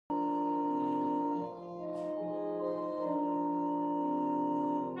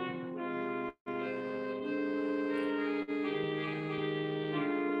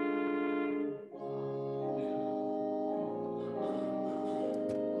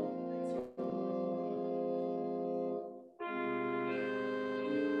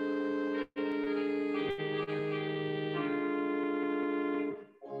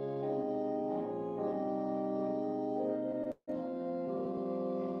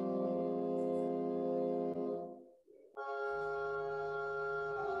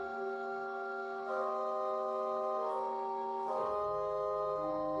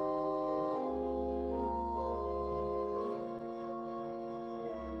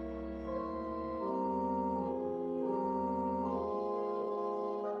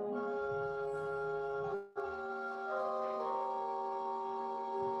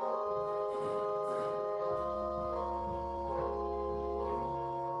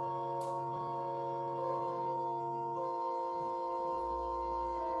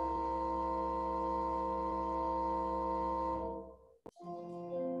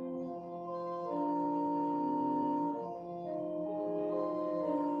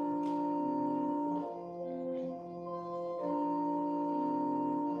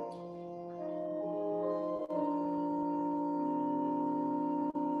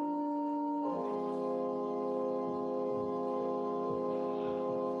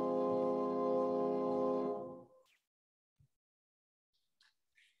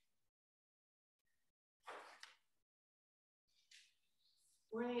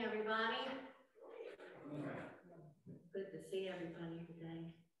Morning, everybody. Good to see everybody today.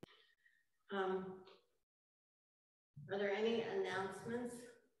 Are there any announcements?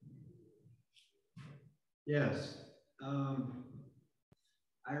 Yes.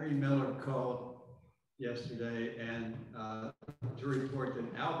 Irene Miller called yesterday and to report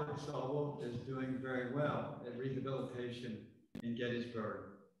that Albert Sobel is doing very well at rehabilitation in Gettysburg.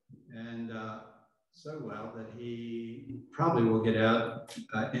 And so well that he probably will get out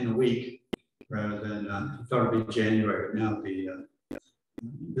in a week rather than, I thought it'd be January. Now it'll be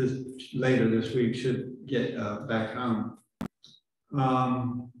later this week, should get back home.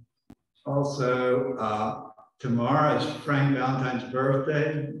 Also, tomorrow is Frank Valentine's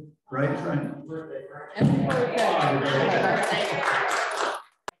birthday, right, Frank? Birthday, Frank. Happy birthday.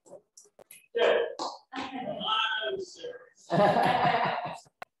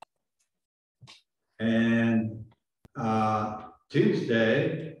 And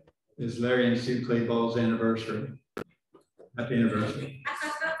Tuesday is Larry and Sue Claybole's anniversary. Happy anniversary.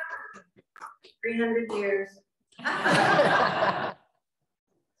 300 years. Nice.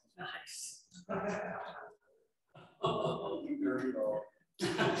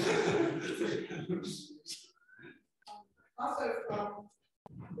 Also,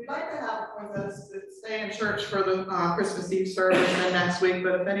 we'd like to have one of those that stay in church for the Christmas Eve service and next week,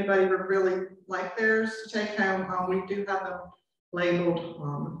 but if anybody would really like theirs to take home, we do have them labeled.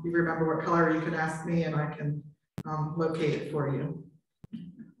 If you remember what color, you can ask me and I can locate it for you.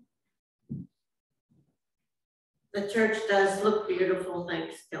 The church does look beautiful,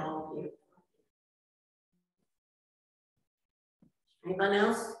 thanks to all of you. Anyone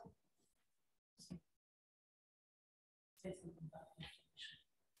else?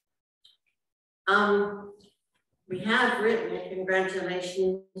 We have written a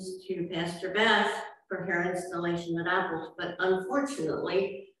congratulations to Pastor Beth for her installation at Apples, but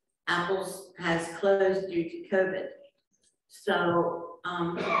unfortunately, Apples has closed due to COVID. So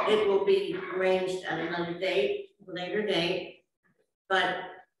it will be arranged at another date, later date, but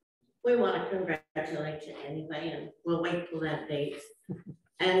we want to congratulate you anyway, and we'll wait till that date.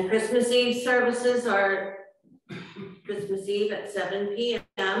 And Christmas Eve services are Christmas Eve at 7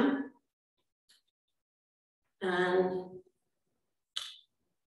 p.m. And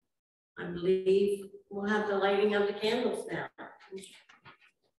I believe we'll have the lighting of the candles now.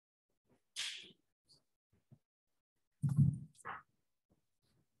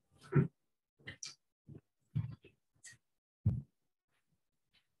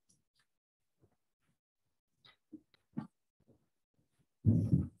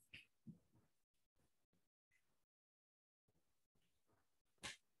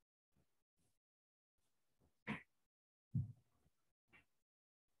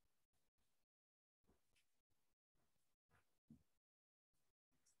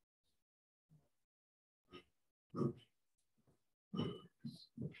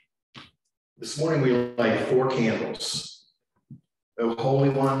 This morning we light 4 candles. O Holy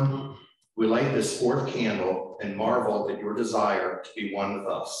One, we light this 4th candle and marvel at your desire to be one with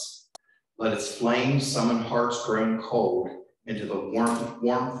us. Let its flames summon hearts grown cold into the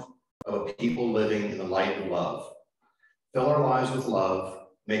warmth of a people living in the light of love. Fill our lives with love,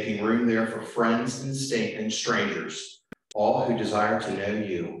 making room there for friends and strangers, all who desire to know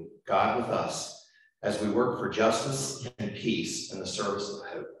you, God with us, as we work for justice and peace in the service of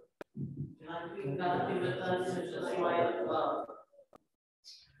hope. God be with us in this light of love.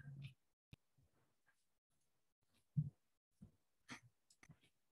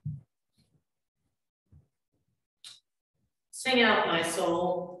 Sing out, my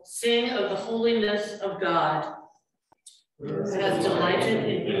soul, sing of the holiness of God, who has delighted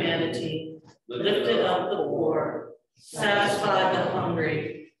in humanity, lifted up the poor, satisfied the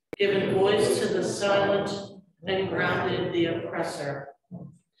hungry, given voice to the silent, and grounded the oppressor.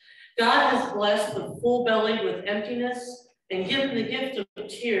 God has blessed the full belly with emptiness and given the gift of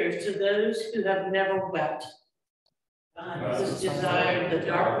tears to those who have never wept. God has desired the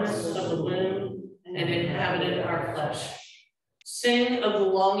darkness of the womb and inhabited our flesh. Sing of the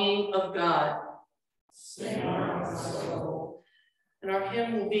longing of God. Sing our soul. And our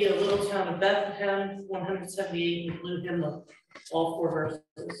hymn will be A Little Town of Bethlehem, 178 in the blue hymnal, all 4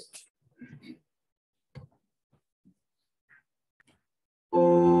 verses.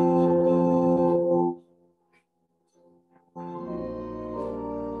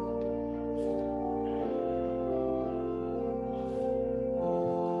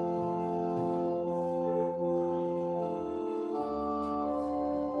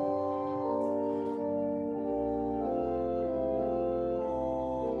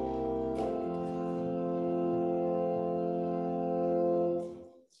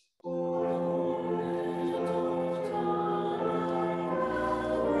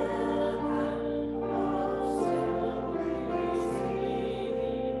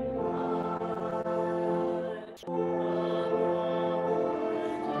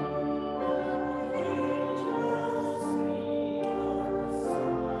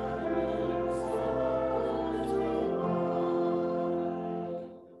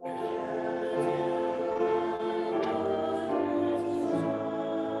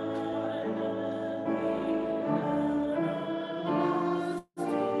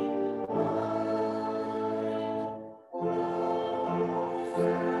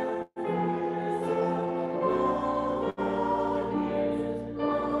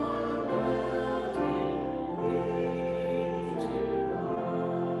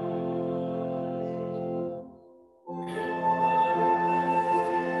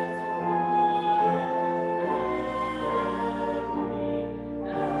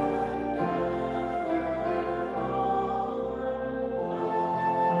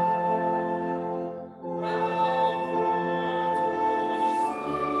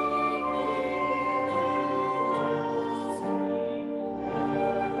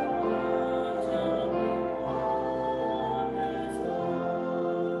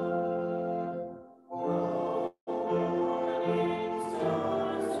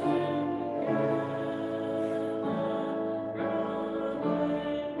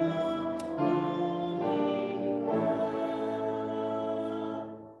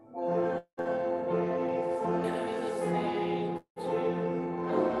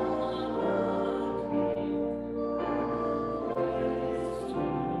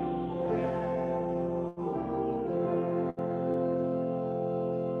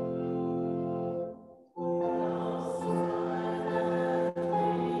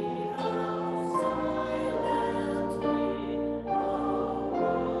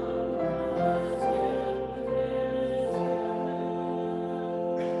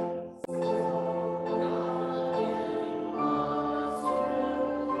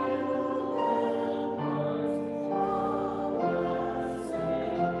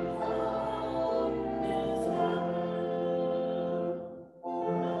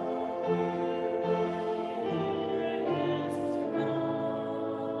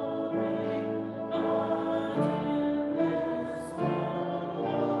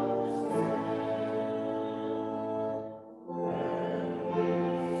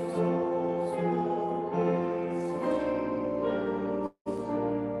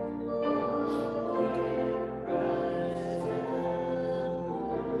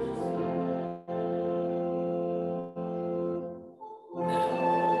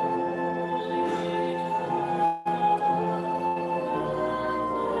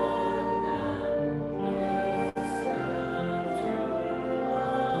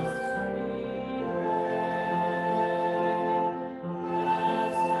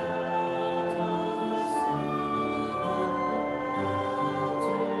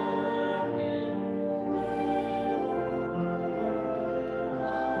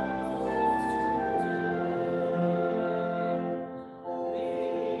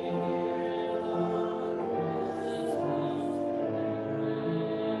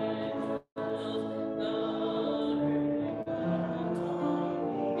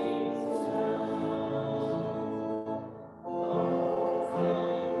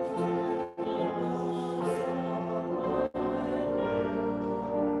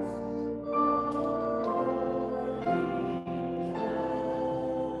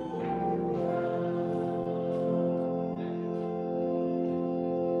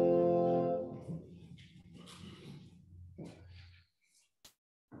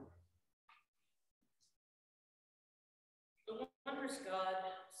 Gracious God,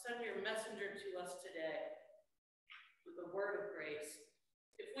 send your messenger to us today with a word of grace.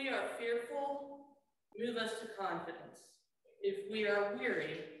 If we are fearful, move us to confidence. If we are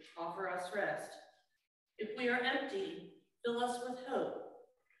weary, offer us rest. If we are empty, fill us with hope.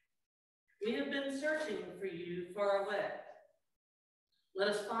 We have been searching for you far away. Let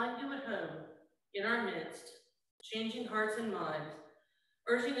us find you at home, in our midst, changing hearts and minds,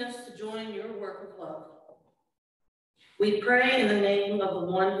 urging us to join your work of love. We pray in the name of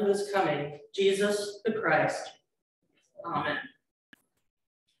the one who is coming, Jesus the Christ. Amen.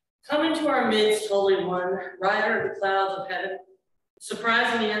 Come into our midst, Holy One, rider of the clouds of heaven,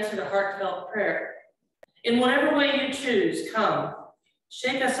 surprising answer to heartfelt prayer. In whatever way you choose, come,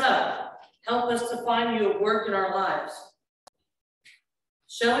 shake us up, help us to find you at work in our lives,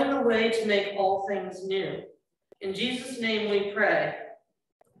 showing the way to make all things new. In Jesus' name we pray.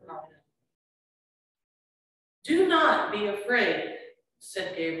 Amen. Do not be afraid,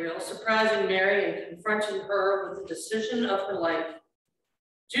 said Gabriel, surprising Mary and confronting her with the decision of her life.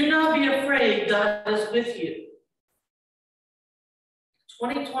 Do not be afraid, God is with you.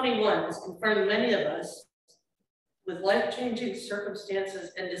 2021 has confronted many of us with life-changing circumstances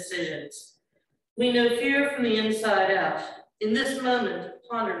and decisions. We know fear from the inside out. In this moment,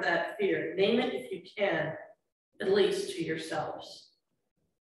 ponder that fear. Name it if you can, at least to yourselves.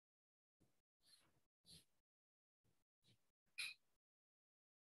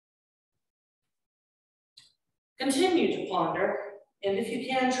 Continue to ponder, and if you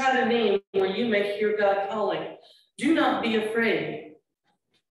can, try to name where you may hear God calling. Do not be afraid.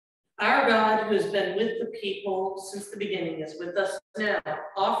 Our God, who has been with the people since the beginning, is with us now,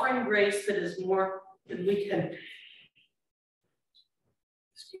 offering grace that is more than we can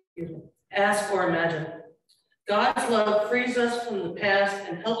ask or imagine. God's love frees us from the past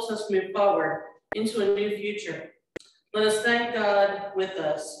and helps us move forward into a new future. Let us thank God with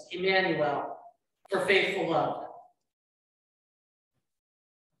us, Emmanuel, for faithful love.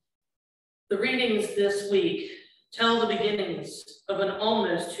 The readings this week tell the beginnings of an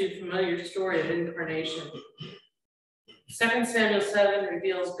almost too familiar story of incarnation. 2 Samuel 7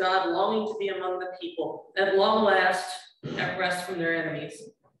 reveals God longing to be among the people, at long last, at rest from their enemies.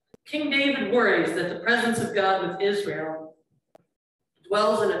 King David worries that the presence of God with Israel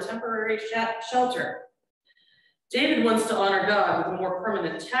dwells in a temporary shelter. David wants to honor God with a more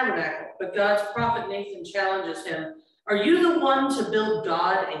permanent tabernacle, but God's prophet Nathan challenges him, "Are you the one to build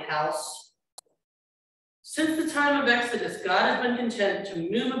God a house?" Since the time of Exodus, God has been content to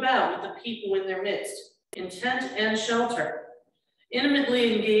move about with the people in their midst, in tent and shelter,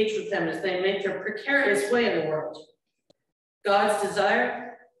 intimately engaged with them as they make their precarious way in the world. God's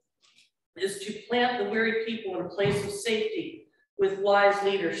desire is to plant the weary people in a place of safety with wise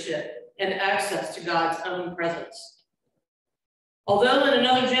leadership and access to God's own presence. Although in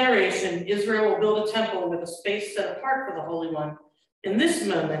another generation, Israel will build a temple with a space set apart for the Holy One, in this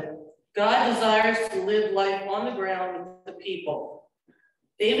moment, God desires to live life on the ground with the people.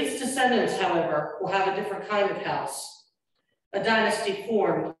 David's descendants, however, will have a different kind of house, a dynasty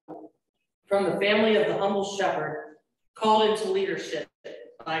formed from the family of the humble shepherd, called into leadership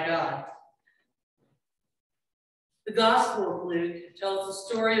by God. The Gospel of Luke tells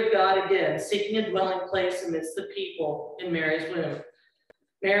the story of God again, seeking a dwelling place amidst the people in Mary's womb.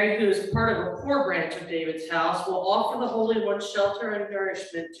 Mary, who is part of a poor branch of David's house, will offer the Holy One shelter and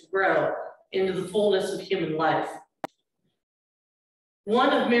nourishment to grow into the fullness of human life.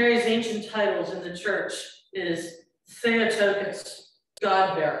 One of Mary's ancient titles in the church is Theotokos,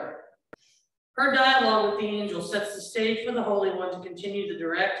 God-bearer. Her dialogue with the angel sets the stage for the Holy One to continue the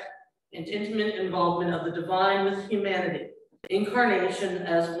direct and intimate involvement of the divine with humanity, incarnation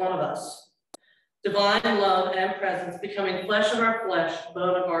as one of us. Divine love and presence becoming flesh of our flesh,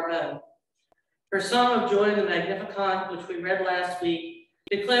 bone of our bone. Her Song of Joy in the Magnificat, which we read last week,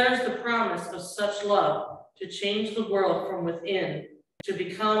 declares the promise of such love to change the world from within to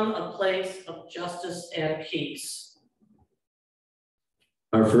become a place of justice and peace.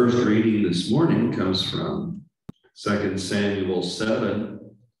 Our first reading this morning comes from 2 Samuel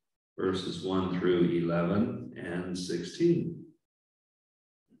 7, verses 1 through 11 and 16.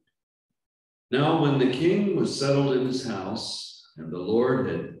 Now, when the king was settled in his house, and the Lord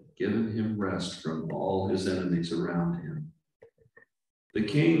had given him rest from all his enemies around him, the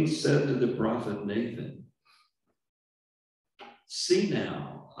king said to the prophet Nathan, "See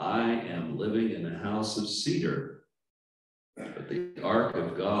now, I am living in a house of cedar, but the ark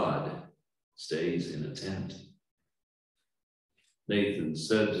of God stays in a tent." Nathan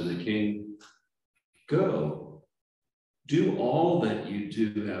said to the king, "Go, do all that you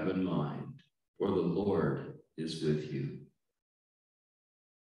do have in mind, for the Lord is with you."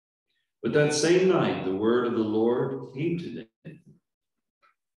 But that same night, the word of the Lord came to Nathan.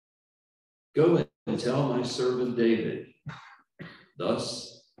 Go and tell my servant David,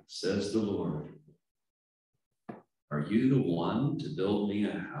 thus says the Lord, are you the one to build me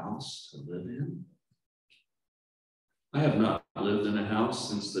a house to live in? I have not lived in a house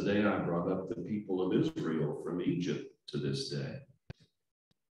since the day I brought up the people of Israel from Egypt to this day.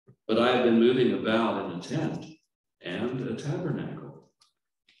 But I have been moving about in a tent and a tabernacle.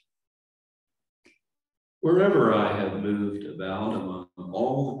 Wherever I have moved about among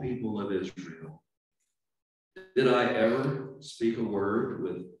all the people of Israel, did I ever speak a word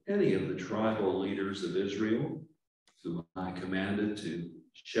with any of the tribal leaders of Israel, whom I commanded to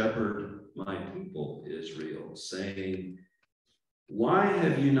shepherd my people Israel, saying, why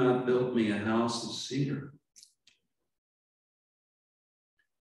have you not built me a house of cedar?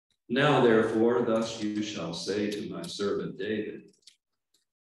 Now, therefore, thus you shall say to my servant David,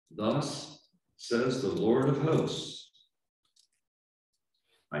 thus says the Lord of hosts,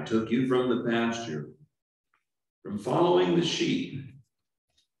 I took you from the pasture, from following the sheep,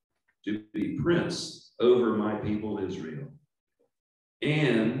 to be prince over my people Israel.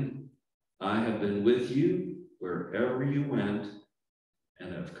 And I have been with you wherever you went,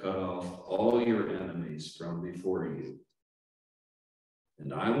 and have cut off all your enemies from before you.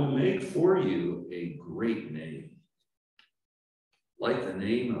 And I will make for you a great name, like the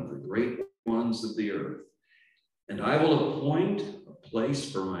name of the great ones of the earth. And I will appoint a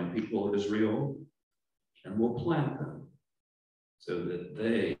place for my people Israel, and will plant them, so that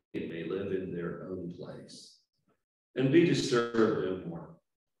they may live in their own place, and be disturbed no more.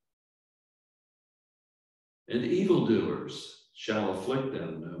 And evildoers shall afflict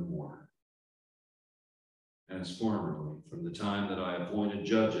them no more, as formerly, from the time that I appointed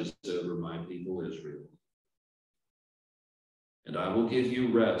judges over my people Israel. And I will give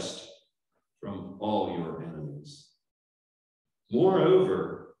you rest from all your enemies.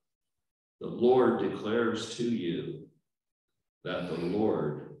 Moreover, the Lord declares to you that the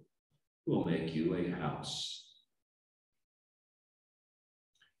Lord will make you a house.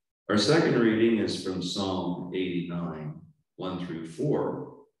 Our second reading is from Psalm 89, 1 through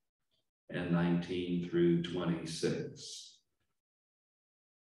 4, and 19 through 26.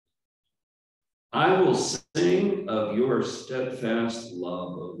 I will sing of your steadfast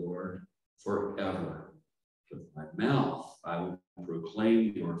love, O Lord, forever. With my mouth I will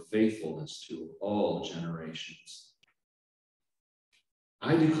proclaim your faithfulness to all generations.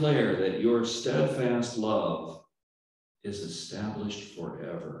 I declare that your steadfast love is established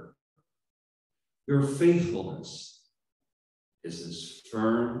forever. Your faithfulness is as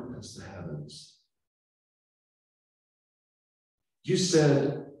firm as the heavens. You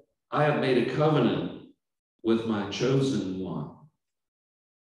said, I have made a covenant with my chosen one.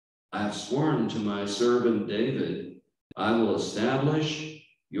 I have sworn to my servant David, I will establish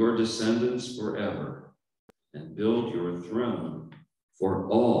your descendants forever and build your throne for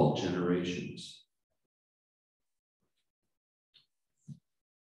all generations.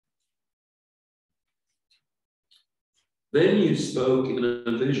 Then you spoke in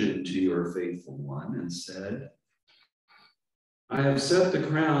a vision to your faithful one and said, I have set the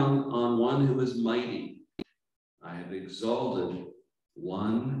crown on one who is mighty. I have exalted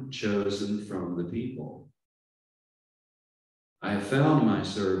one chosen from the people. I have found my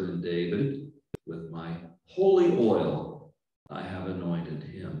servant David. With my holy oil I have anointed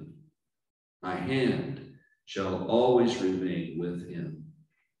him. My hand shall always remain with him.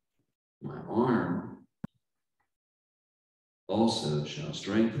 My arm also shall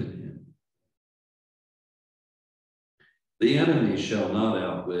strengthen him. The enemy shall not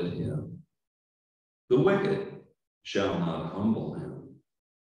outwit him. The wicked shall not humble him.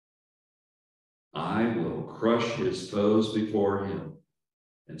 I will crush his foes before him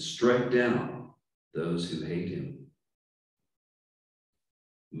and strike down those who hate him.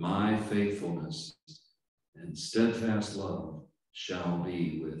 My faithfulness and steadfast love shall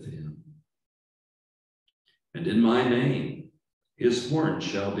be with him. And in my name, his horn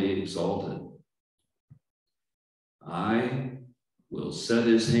shall be exalted. I will set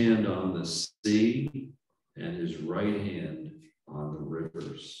his hand on the sea and his right hand on the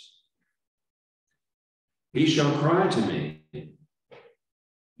rivers. He shall cry to me,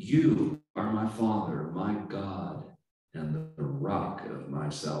 you are my Father, my God, and the rock of my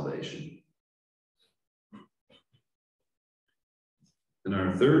salvation. And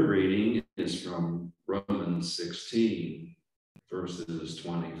our third reading is from Romans 16, verses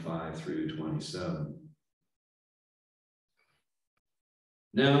 25 through 27.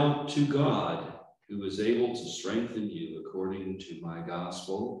 Now to God, who is able to strengthen you according to my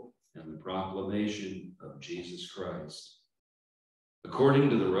gospel and the proclamation of Jesus Christ, according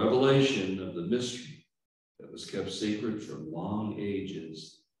to the revelation of the mystery that was kept secret from long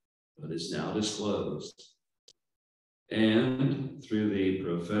ages, but is now disclosed, and through the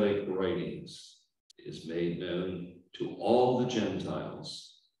prophetic writings is made known to all the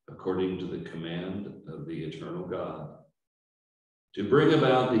Gentiles, according to the command of the eternal God, to bring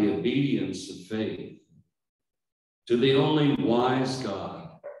about the obedience of faith to the only wise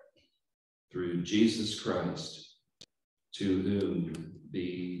God, through Jesus Christ, to whom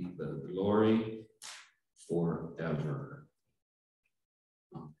be the glory forever.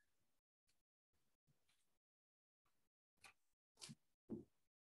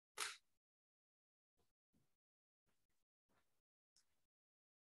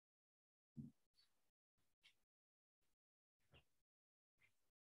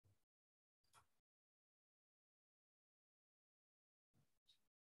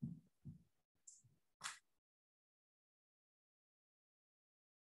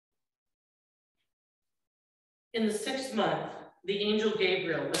 In the 6th month, the angel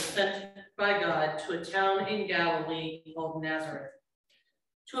Gabriel was sent by God to a town in Galilee called Nazareth,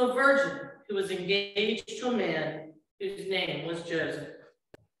 to a virgin who was engaged to a man whose name was Joseph.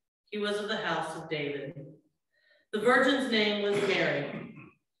 He was of the house of David. The virgin's name was Mary.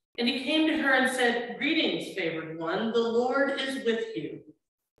 And he came to her and said, "Greetings, favored one, the Lord is with you."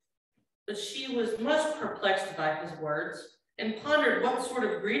 But she was much perplexed by his words and pondered what sort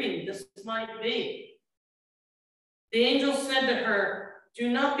of greeting this might be. The angel said to her, "Do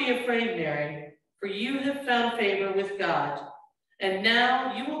not be afraid, Mary, for you have found favor with God. And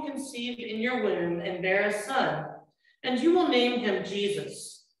now you will conceive in your womb and bear a son, and you will name him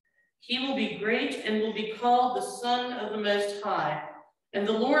Jesus. He will be great and will be called the Son of the Most High, and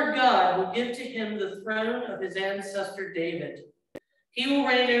the Lord God will give to him the throne of his ancestor David. He will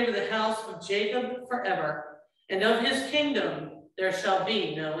reign over the house of Jacob forever, and of his kingdom there shall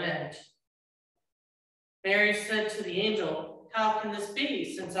be no end." Mary said to the angel, "How can this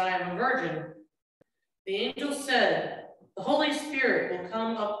be, since I am a virgin?" The angel said, "The Holy Spirit will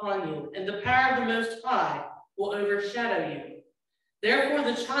come upon you, and the power of the Most High will overshadow you. Therefore,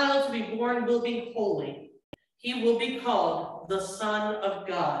 the child to be born will be holy. He will be called the Son of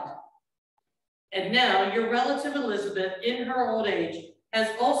God. And now your relative Elizabeth, in her old age,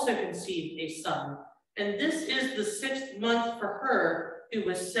 has also conceived a son, and this is the 6th month for her who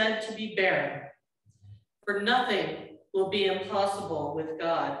was said to be barren. For nothing will be impossible with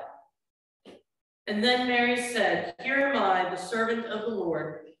God." And then Mary said, "Here am I, the servant of the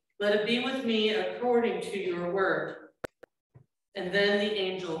Lord. Let it be with me according to your word." And then the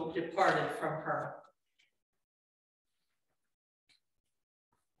angel departed from her.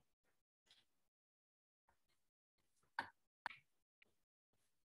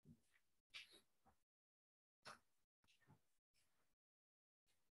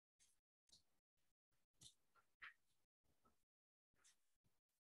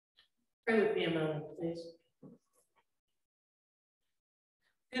 Pray with me a moment, please.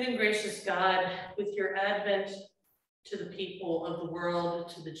 Good and gracious God, with your advent to the people of the world,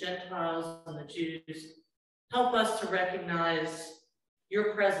 to the Gentiles and the Jews, help us to recognize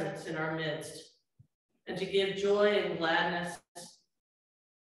your presence in our midst and to give joy and gladness,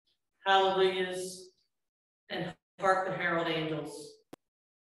 hallelujahs, and hark the herald angels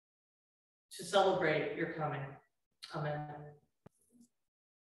to celebrate your coming. Amen.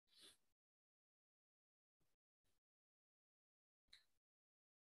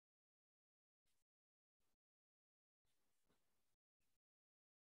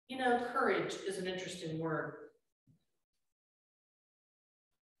 You know, courage is an interesting word.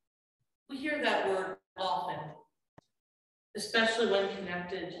 We hear that word often, especially when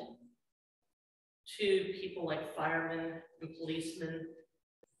connected to people like firemen and policemen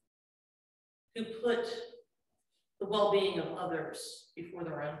who put the well-being of others before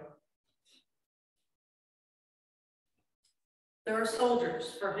their own. There are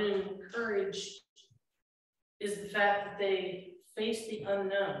soldiers for whom courage is the fact that they face the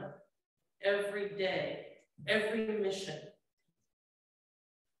unknown every day, every mission.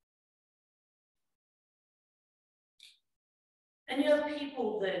 And you have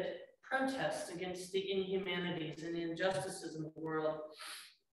people that protest against the inhumanities and injustices in the world.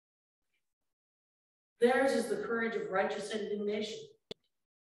 Theirs is the courage of righteous indignation,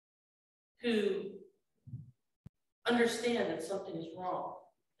 who understand that something is wrong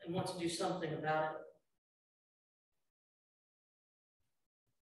and want to do something about it.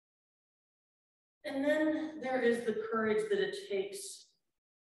 And then there is the courage that it takes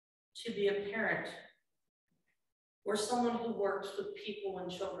to be a parent or someone who works with people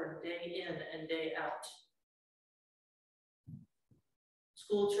and children day in and day out.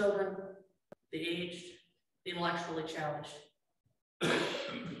 School children, the aged, the intellectually challenged.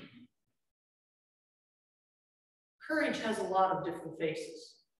 Courage has a lot of different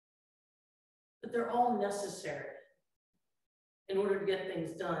faces, but they're all necessary in order to get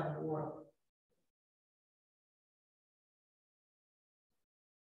things done in the world.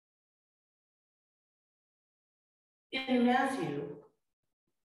 In Matthew,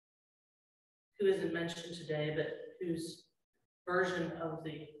 who isn't mentioned today, but whose version of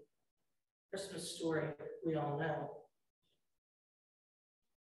the Christmas story we all know,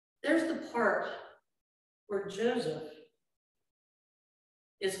 there's the part where Joseph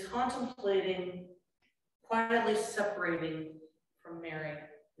is contemplating quietly separating from Mary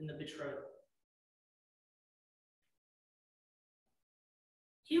in the betrothal.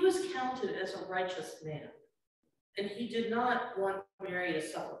 He was counted as a righteous man, and he did not want Mary to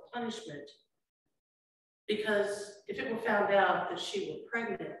suffer punishment, because if it were found out that she were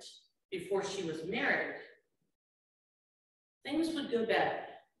pregnant before she was married, things would go bad.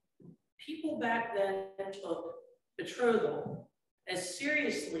 People back then took betrothal as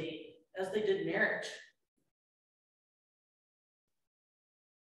seriously as they did marriage.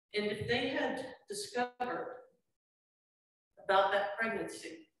 And if they had discovered about that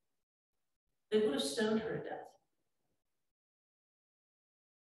pregnancy, they would have stoned her to death.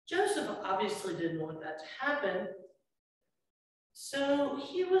 Joseph obviously didn't want that to happen, so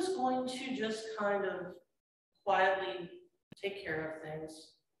he was going to just kind of quietly take care of things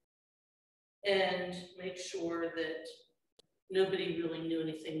and make sure that nobody really knew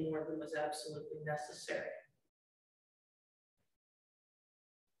anything more than was absolutely necessary.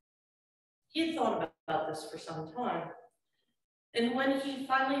 He had thought about this for some time, and when he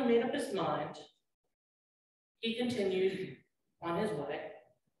finally made up his mind, he continued on his way.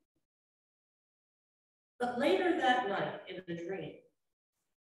 But later that night, in a dream,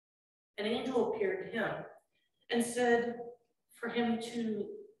 an angel appeared to him and said for him to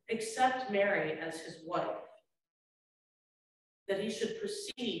accept Mary as his wife, that he should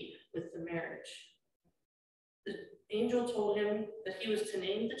proceed with the marriage. The angel told him that he was to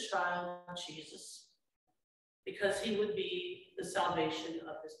name the child Jesus, because he would be the salvation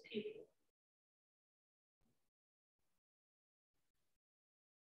of his people.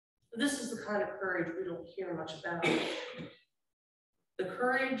 This is the kind of courage we don't hear much about. The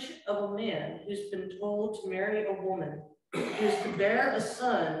courage of a man who's been told to marry a woman who is to bear a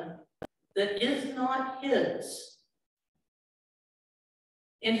son that is not his,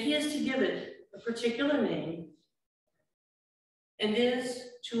 and he is to give it a particular name, and is,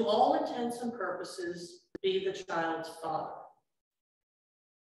 to all intents and purposes, be the child's father.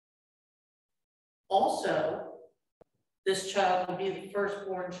 Also, this child will be the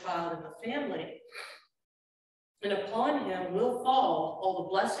firstborn child in the family, and upon him will fall all the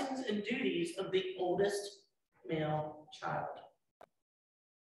blessings and duties of the oldest male child.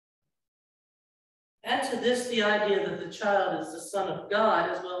 Add to this the idea that the child is the son of God,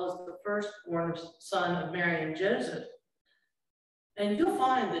 as well as the firstborn son of Mary and Joseph, and you'll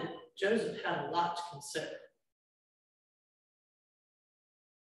find that Joseph had a lot to consider.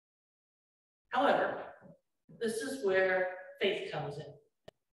 However, this is where faith comes in.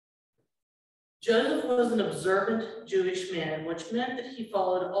 Joseph was an observant Jewish man, which meant that he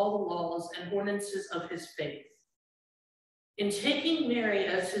followed all the laws and ordinances of his faith. In taking Mary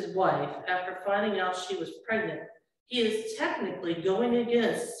as his wife after finding out she was pregnant, he is technically going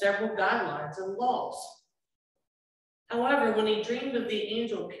against several guidelines and laws. However, when he dreamed of the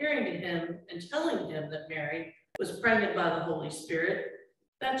angel appearing to him and telling him that Mary was pregnant by the Holy Spirit,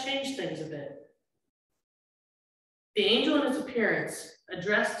 that changed things a bit. The angel in his appearance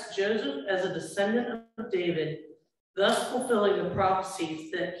addressed Joseph as a descendant of David, thus fulfilling the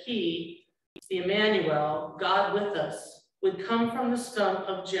prophecies that he, the Emmanuel, God with us, would come from the stump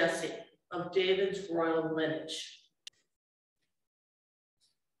of Jesse, of David's royal lineage.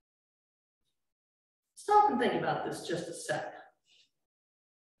 Stop and think about this just a sec.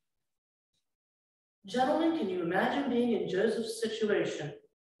 Gentlemen, can you imagine being in Joseph's situation?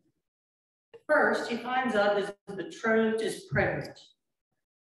 First, he finds out his betrothed is pregnant.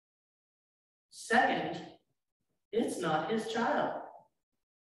 Second, it's not his child.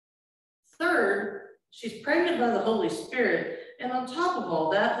 Third, she's pregnant by the Holy Spirit, and on top of all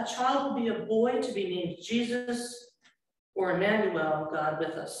that, the child will be a boy to be named Jesus, or Emmanuel, God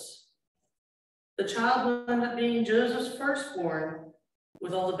with us. The child will end up being Joseph's firstborn,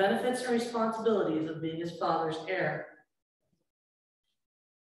 with all the benefits and responsibilities of being his father's heir.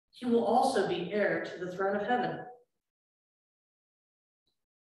 He will also be heir to the throne of heaven,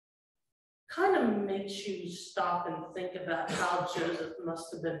 kind of makes you stop and think about how Joseph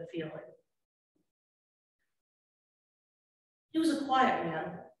must have been feeling. He was a quiet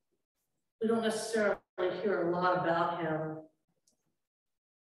man. We don't necessarily hear a lot about him.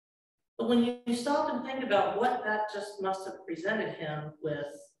 But when you stop and think about what that just must have presented him with,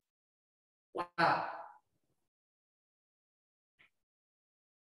 wow.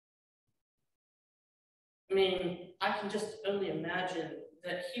 I mean, I can just only imagine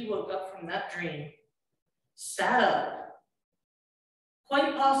that he woke up from that dream, sat up,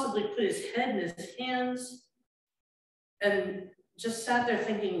 quite possibly put his head in his hands, and just sat there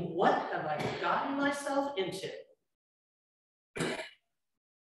thinking, what have I gotten myself into?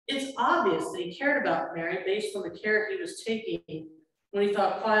 It's obvious that he cared about Mary based on the care he was taking when he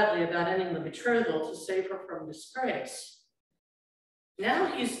thought quietly about ending the betrothal to save her from disgrace. Now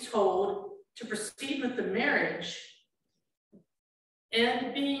he's told to proceed with the marriage,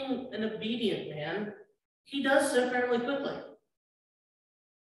 and being an obedient man, he does so fairly quickly.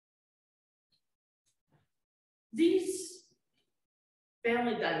 These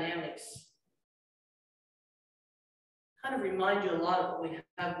family dynamics kind of remind you a lot of what we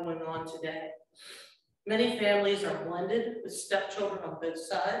have going on today. Many families are blended with stepchildren on both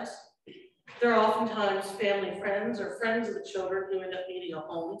sides. There are oftentimes family friends or friends of the children who end up needing a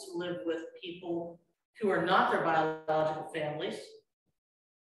home to live with people who are not their biological families.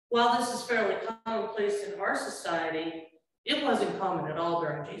 While this is fairly commonplace in our society, it wasn't common at all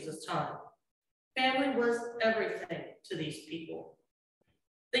during Jesus' time. Family was everything to these people.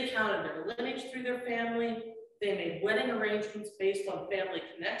 They counted their lineage through their family. They made wedding arrangements based on family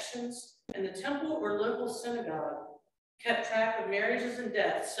connections, and the temple or local synagogue kept track of marriages and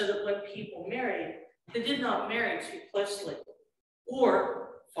deaths so that when people married, they did not marry too closely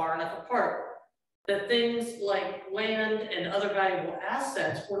or far enough apart that things like land and other valuable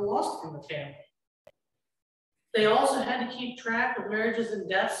assets were lost from the family. They also had to keep track of marriages and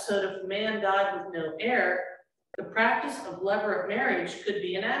deaths so that if a man died with no heir, the practice of levirate marriage could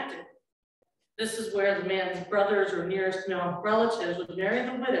be enacted. This is where the man's brothers or nearest known relatives would marry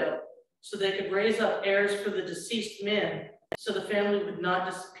the widow so they could raise up heirs for the deceased man, so the family would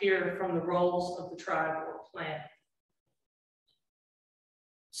not disappear from the rolls of the tribe or clan.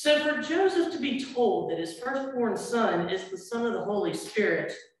 So for Joseph to be told that his firstborn son is the son of the Holy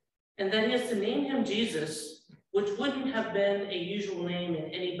Spirit, and that he has to name him Jesus, which wouldn't have been a usual name in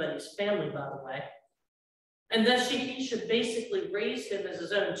anybody's family, by the way, and that he should basically raise him as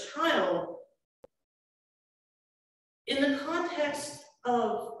his own child, in the context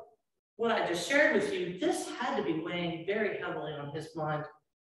of what I just shared with you, this had to be weighing very heavily on his mind.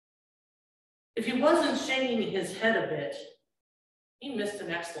 If he wasn't shaking his head a bit, he missed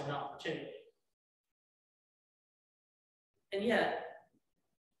an excellent opportunity. And yet,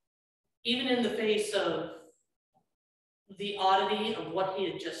 even in the face of the oddity of what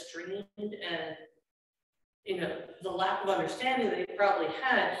he had just dreamed and the lack of understanding that he probably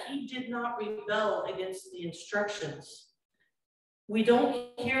had, he did not rebel against the instructions. We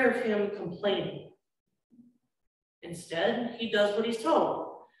don't hear of him complaining. Instead, he does what he's told.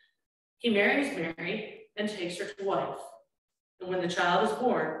 He marries Mary and takes her to wife. And when the child is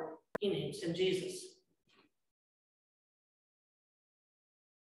born, he names him Jesus.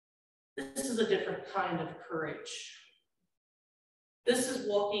 This is a different kind of courage. This is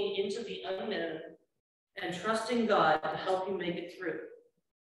walking into the unknown and trusting God to help you make it through.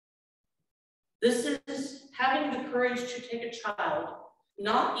 This is having the courage to take a child,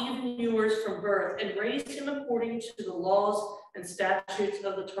 not even yours from birth, and raise him according to the laws and statutes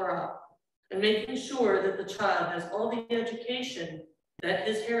of the Torah, and making sure that the child has all the education that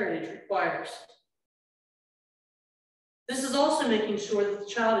his heritage requires. This is also making sure that the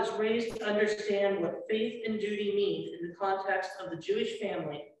child is raised to understand what faith and duty mean in the context of the Jewish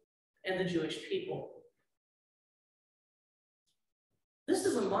family and the Jewish people. This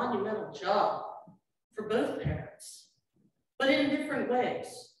is a monumental job for both parents, but in different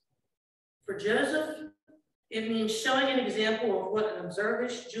ways. For Joseph, it means showing an example of what an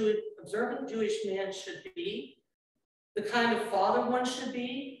observant Jewish man should be, the kind of father one should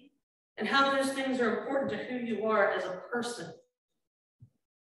be, and how those things are important to who you are as a person.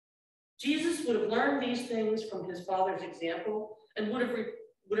 Jesus would have learned these things from his father's example and would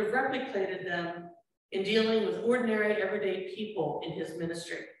have replicated them in dealing with ordinary, everyday people in his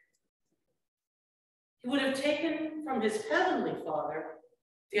ministry. He would have taken from his heavenly Father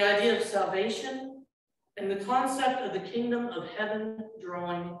the idea of salvation and the concept of the kingdom of heaven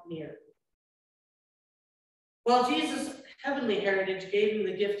drawing near. While Jesus' heavenly heritage gave him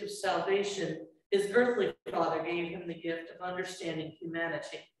the gift of salvation, his earthly father gave him the gift of understanding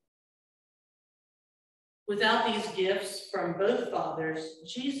humanity. Without these gifts from both fathers,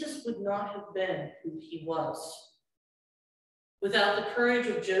 Jesus would not have been who he was. Without the courage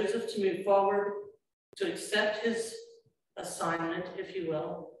of Joseph to move forward, to accept his assignment, if you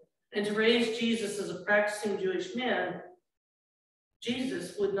will, and to raise Jesus as a practicing Jewish man,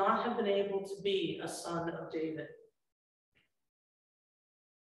 Jesus would not have been able to be a son of David.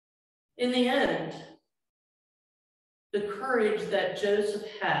 In the end, the courage that Joseph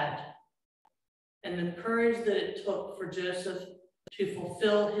had and the courage that it took for Joseph to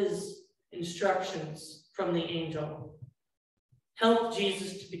fulfill his instructions from the angel helped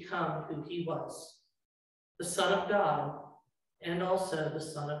Jesus to become who he was, the Son of God and also the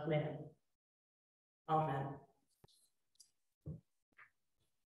Son of Man. Amen.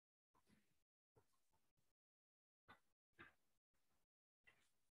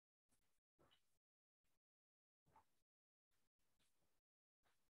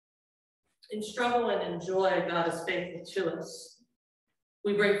 In struggle and in joy, God is faithful to us.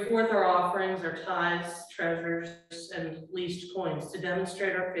 We bring forth our offerings, our tithes, treasures, and least coins to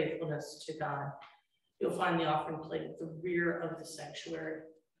demonstrate our faithfulness to God. You'll find the offering plate at the rear of the sanctuary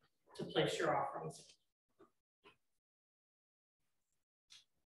to place your offerings.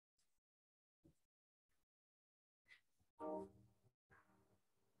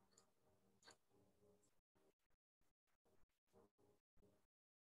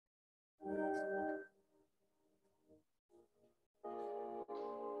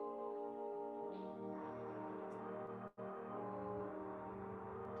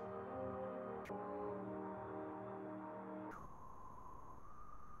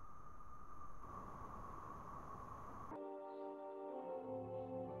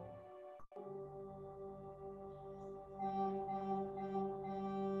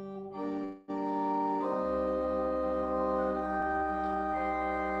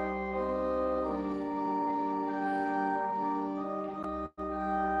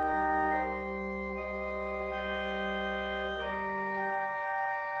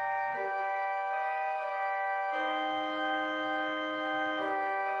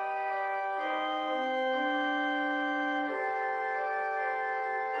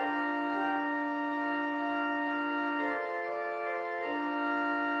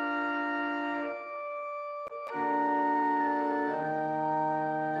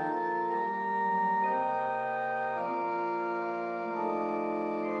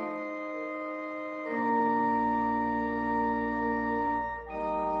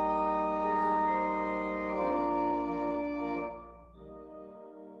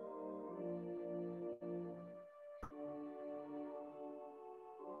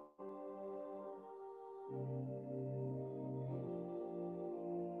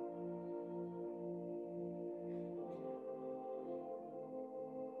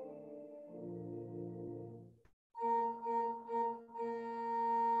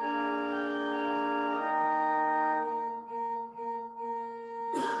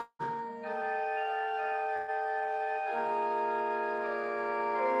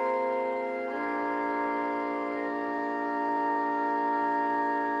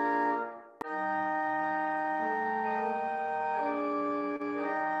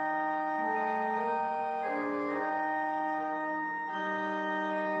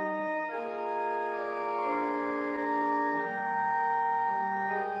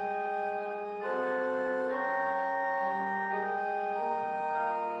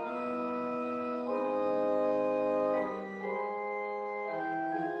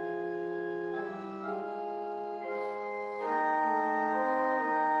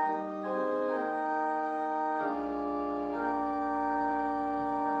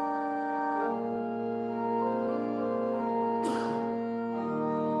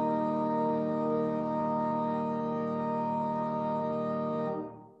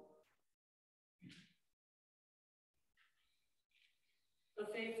 O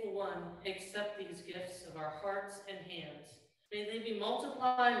faithful one, accept these gifts of our hearts and hands. May they be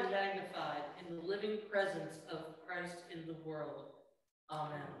multiplied and magnified in the living presence of Christ in the world.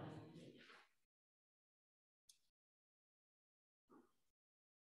 Amen.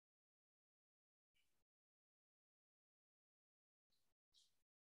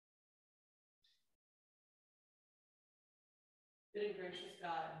 Good and gracious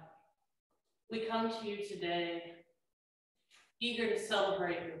God, we come to you today eager to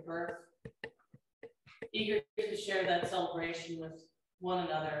celebrate your birth, eager to share that celebration with one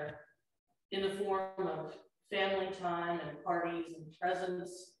another in the form of family time and parties and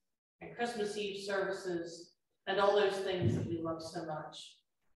presents and Christmas Eve services and all those things that we love so much.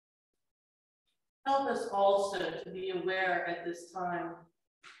 Help us also to be aware at this time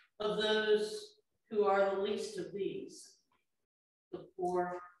of those who are the least of these, the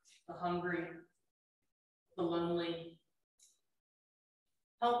poor, the hungry, the lonely.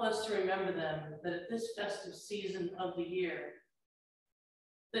 Help us to remember them, that at this festive season of the year,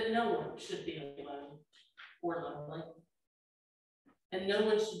 that no one should be alone or lonely, and no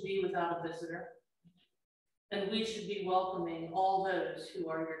one should be without a visitor, and we should be welcoming all those who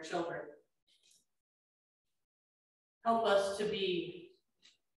are your children. Help us to be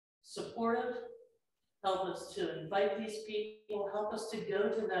supportive. Help us to invite these people. Help us to go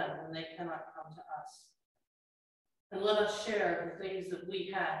to them when they cannot come to us. And let us share the things that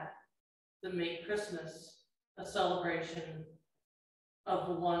we have that make Christmas a celebration of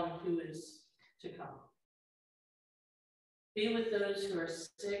the one who is to come. Be with those who are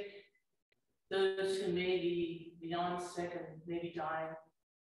sick, those who may be beyond sick and maybe dying.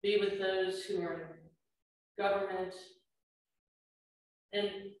 Be with those who are in government, and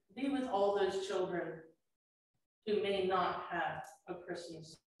be with all those children who may not have a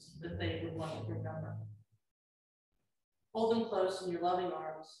Christmas that they would want to remember. Hold them close in your loving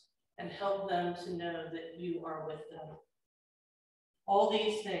arms and help them to know that you are with them. All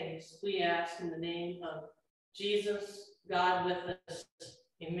these things we ask in the name of Jesus, God with us,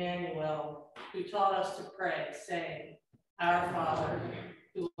 Emmanuel, who taught us to pray, saying, Our Father,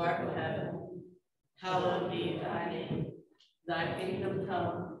 who art in heaven, hallowed be thy name. Thy kingdom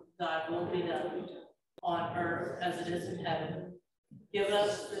come, thy will be done, on earth as it is in heaven. Give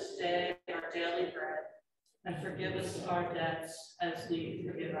us this day our daily bread, and forgive us our debts as we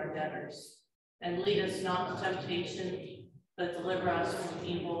forgive our debtors. And lead us not to temptation, but deliver us from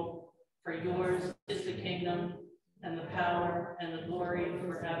evil. For yours is the kingdom, and the power, and the glory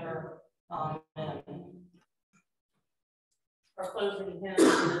forever. Amen. Our closing hymn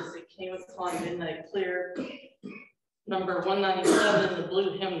is "It Came Upon Midnight Clear," number 197 in the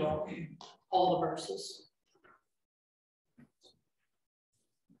blue hymnal, all the verses.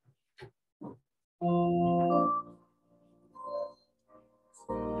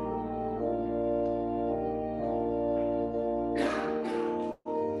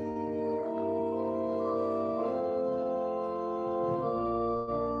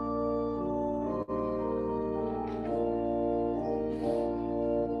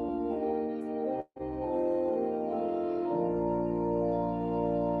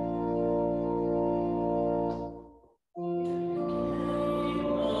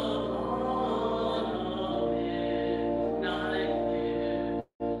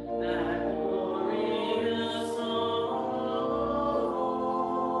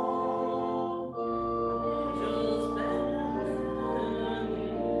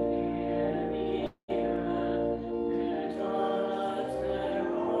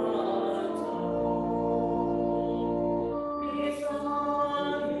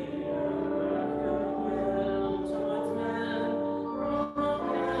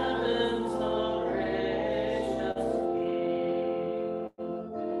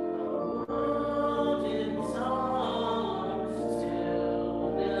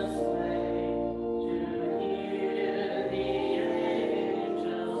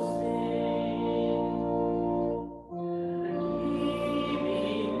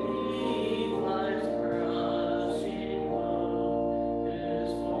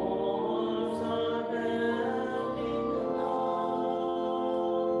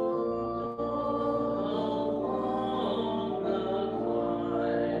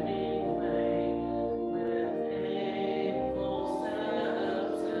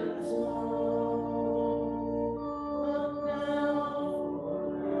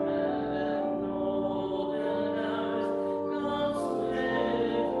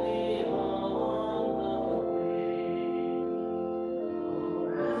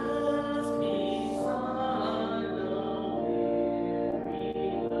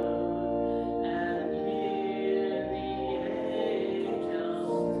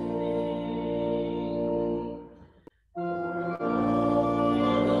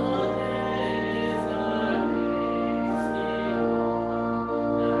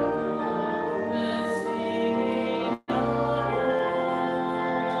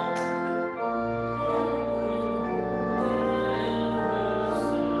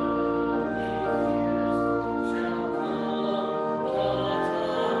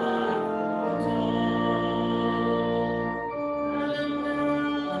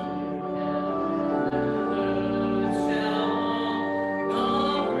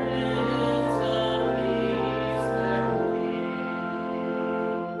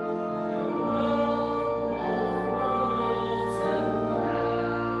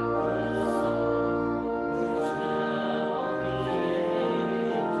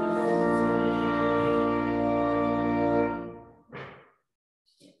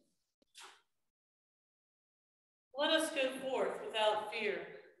 Let us go forth without fear,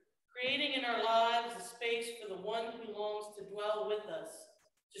 creating in our lives a space for the one who longs to dwell with us,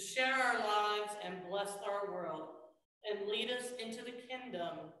 to share our lives and bless our world, and lead us into the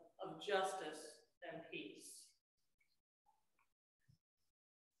kingdom of justice and peace.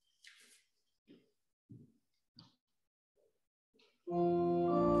 Thank you.